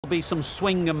There'll be some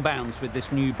swing and bounce with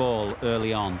this new ball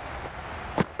early on.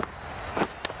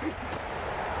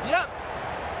 Yep.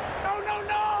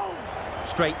 No!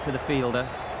 Straight to the fielder.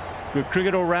 Good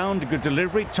cricket all round, good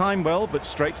delivery, timed well, but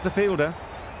straight to the fielder.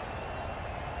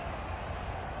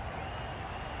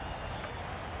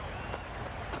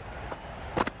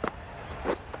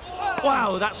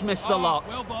 Wow, that's missed the lot.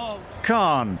 Well balled.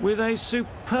 Khan with a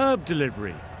superb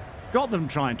delivery. Got them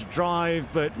trying to drive,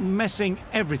 but messing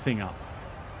everything up.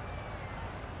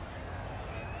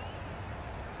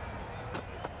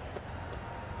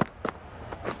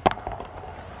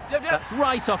 Yep. That's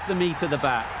right off the meat of the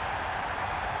bat.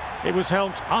 It was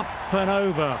helped up and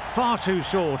over, far too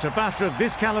short. A batter of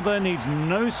this calibre needs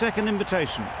no second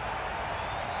invitation.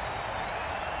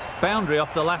 Boundary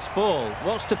off the last ball.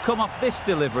 What's to come off this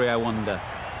delivery, I wonder?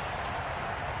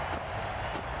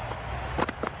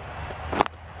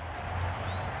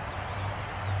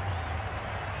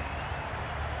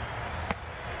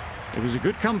 It was a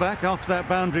good comeback after that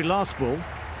boundary last ball.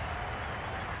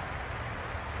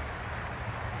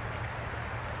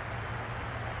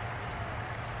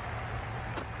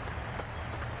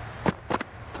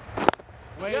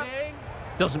 Waiting.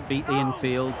 Doesn't beat the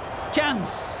infield.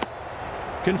 Chance!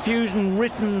 Confusion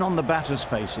written on the batters'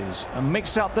 faces. A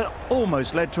mix-up that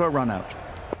almost led to a run-out.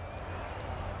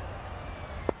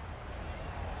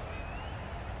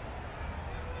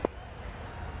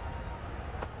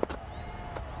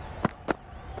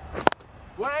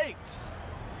 Wait.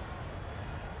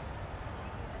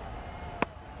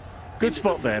 Good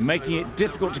spot there, making it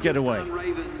difficult to get away.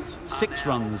 6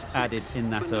 runs added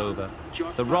in that over.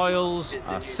 The Royals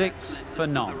are 6 for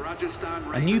none.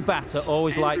 A new batter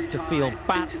always likes to feel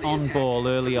bat on ball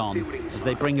early on as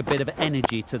they bring a bit of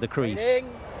energy to the crease.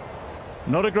 Waiting.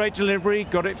 Not a great delivery,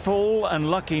 got it full and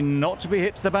lucky not to be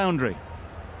hit to the boundary.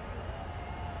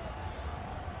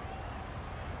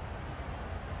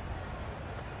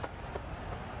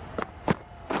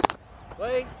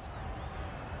 Wait.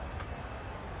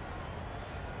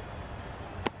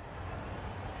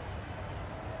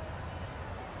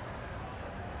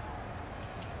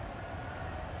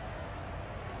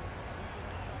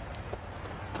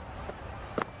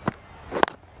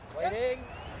 Waiting.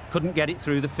 Couldn't get it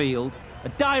through the field. A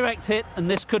direct hit and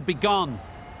this could be gone.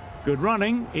 Good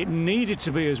running, it needed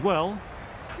to be as well.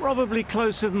 Probably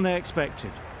closer than they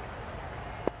expected.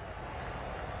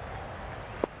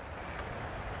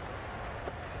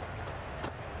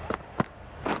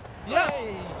 Yep.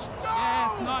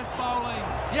 Yes, nice bowling.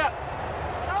 Yep.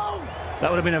 No.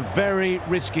 That would have been a very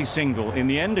risky single. In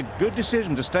the end, a good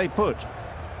decision to stay put.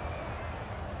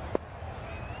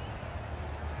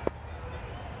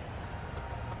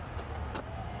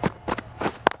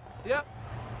 Yep.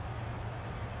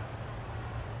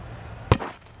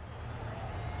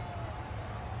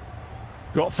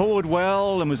 Got forward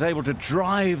well and was able to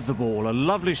drive the ball. A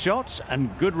lovely shot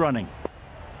and good running.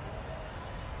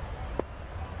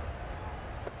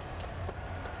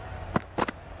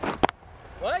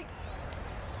 Wait.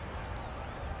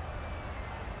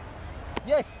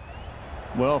 Yes.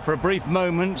 Well, for a brief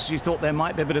moment, you thought there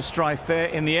might be a bit of strife there.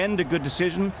 In the end, a good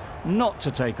decision not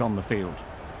to take on the field.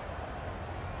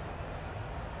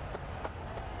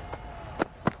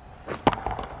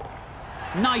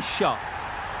 Nice shot.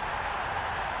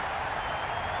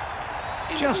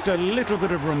 Just a little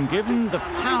bit of room given. The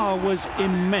power was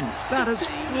immense. That has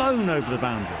flown over the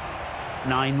boundary.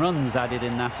 9 runs added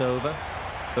in that over.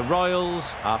 The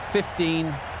Royals are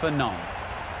 15 for none.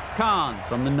 Khan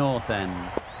from the north end.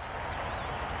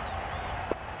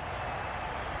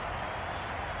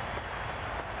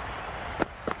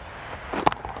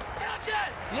 Catch it.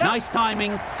 Yep. Nice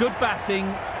timing, good batting,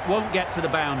 won't get to the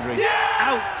boundary. Yeah!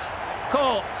 Out,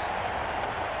 caught.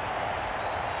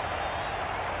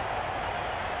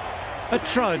 A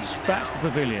trudge back to the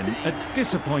pavilion. A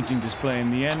disappointing display in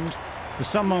the end. For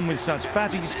someone with such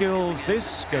batting skills,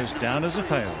 this goes down as a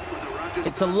fail.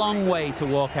 It's a long way to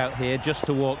walk out here just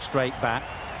to walk straight back.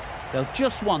 They'll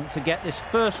just want to get this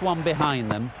first one behind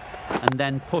them and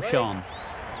then push on.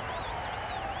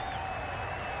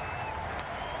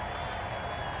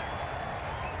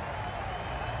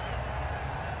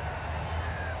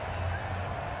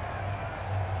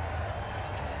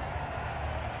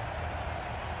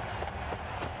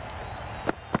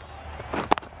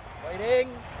 Waiting.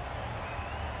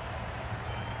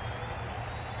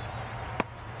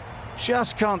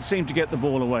 Just can't seem to get the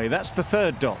ball away. That's the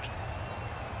 3rd dot.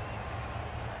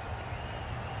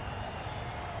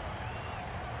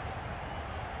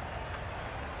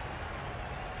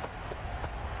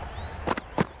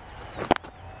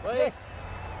 Yes.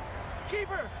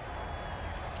 Keeper.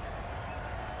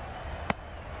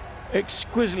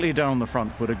 Exquisitely done on the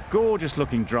front foot, a gorgeous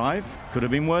looking drive. Could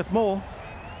have been worth more.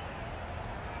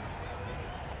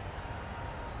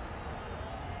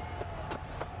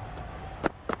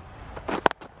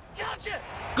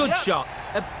 Good shot,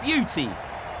 a beauty.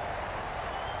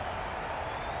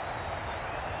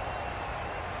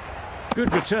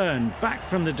 Good return, back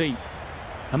from the deep.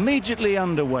 Immediately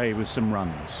underway with some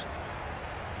runs.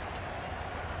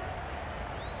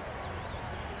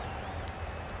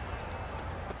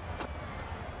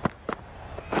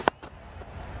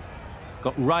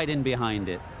 Got right in behind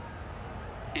it.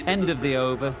 End of the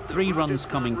over, 3 runs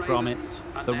coming from it.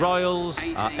 The Royals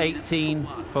are 18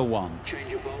 for 1.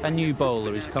 A new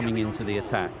bowler is coming into the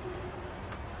attack.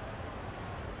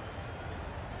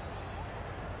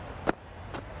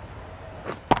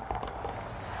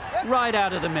 Right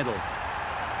out of the middle.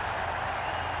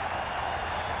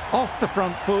 Off the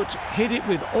front foot, hit it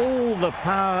with all the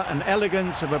power and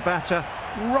elegance of a batter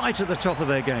right at the top of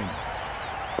their game.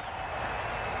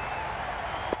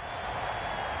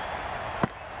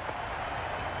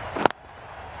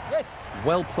 Yes.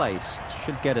 Well placed,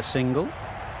 should get a single.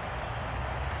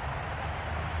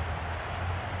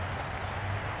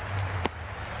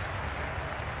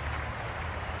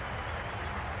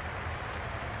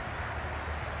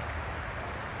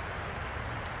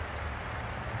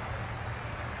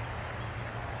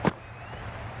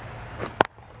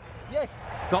 Yes.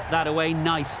 Got that away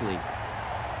nicely.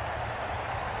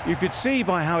 You could see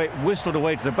by how it whistled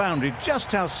away to the boundary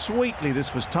just how sweetly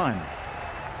this was timed.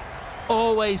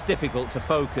 Always difficult to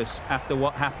focus after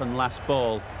what happened last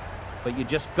ball, but you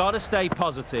just got to stay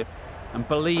positive and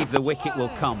believe the wicket will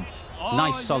come.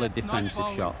 Nice solid defensive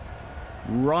shot.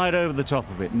 Right over the top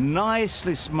of it,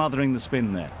 nicely smothering the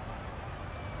spin there.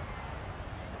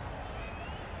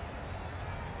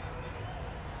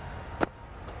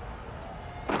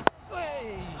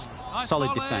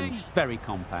 Solid defence, very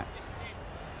compact.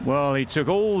 Well, he took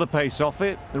all the pace off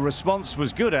it. The response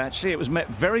was good, actually. It was met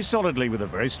very solidly with a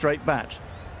very straight bat.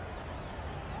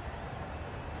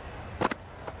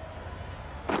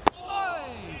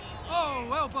 Oh,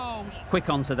 well bowled. Quick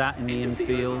onto that in the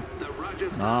infield.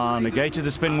 Negated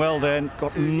the spin well then.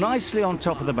 Got nicely on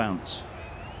top of the bounce.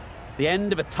 The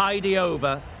end of a tidy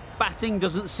over. Batting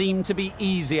doesn't seem to be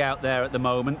easy out there at the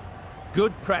moment.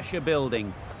 Good pressure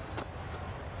building.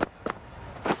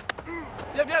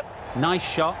 Yep. Nice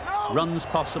shot, runs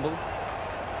possible.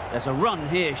 There's a run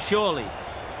here, surely.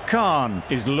 Khan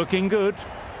is looking good.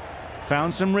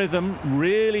 Found some rhythm,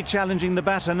 really challenging the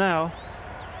batter now.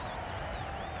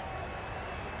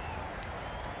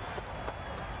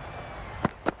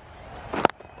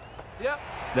 Yep.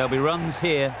 There'll be runs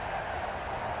here.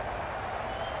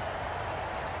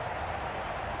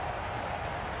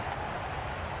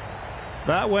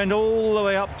 That went all the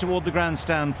way up toward the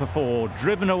grandstand for 4,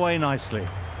 driven away nicely.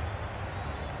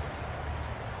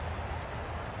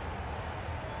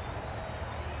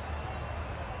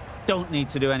 Don't need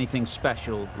to do anything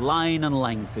special. Line and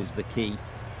length is the key.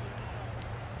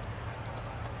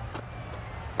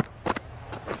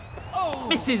 Oh.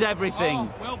 Misses everything.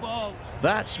 Oh, well bowled.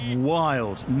 That's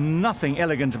wild. Nothing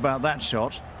elegant about that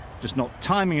shot. Just not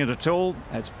timing it at all.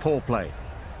 It's poor play.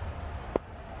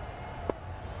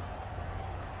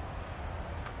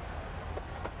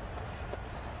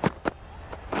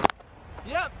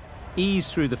 Yep.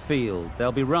 Ease through the field.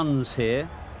 There'll be runs here.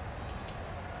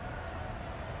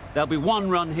 There'll be 1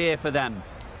 run here for them.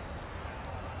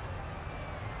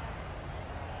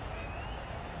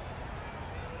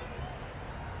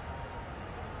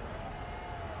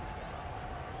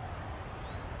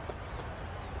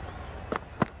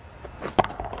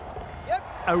 Yep.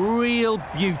 A real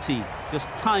beauty. Just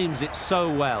times it so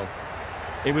well.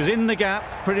 It was in the gap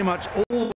pretty much all